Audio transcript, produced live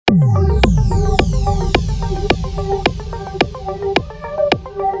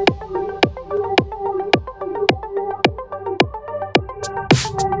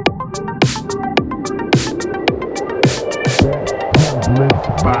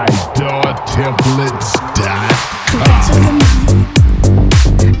By doortemplates.com.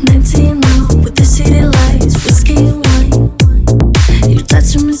 19 now with the city lights, whiskey and wine. You're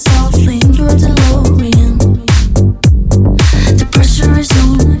touching me softly in your DeLorean. The pressure is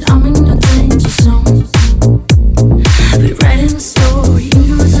on, I'm in your danger zone. We're writing a story in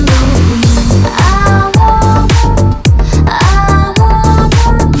your DeLorean. I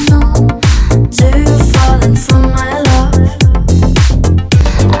wanna know, do you falling for my love?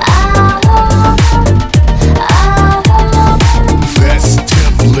 Best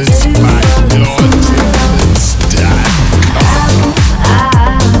templates by doortemplates.com.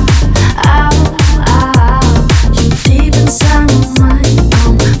 You deep inside my mind,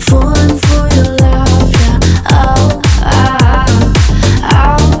 I'm falling for your love, yeah.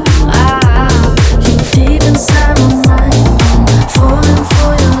 You deep inside my mind, I'm falling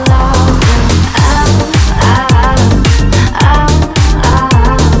for your love, yeah.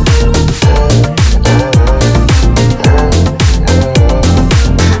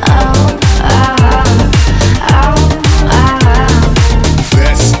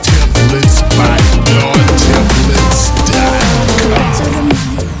 Best templates by doortemplates.com.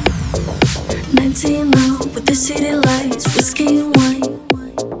 19 now with the city lights, whiskey and wine.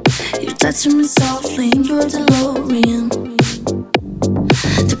 You're touching me softly in your DeLorean.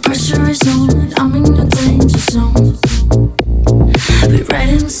 The pressure is on, I'm in your danger zone. We're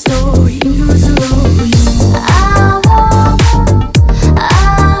writing a story in your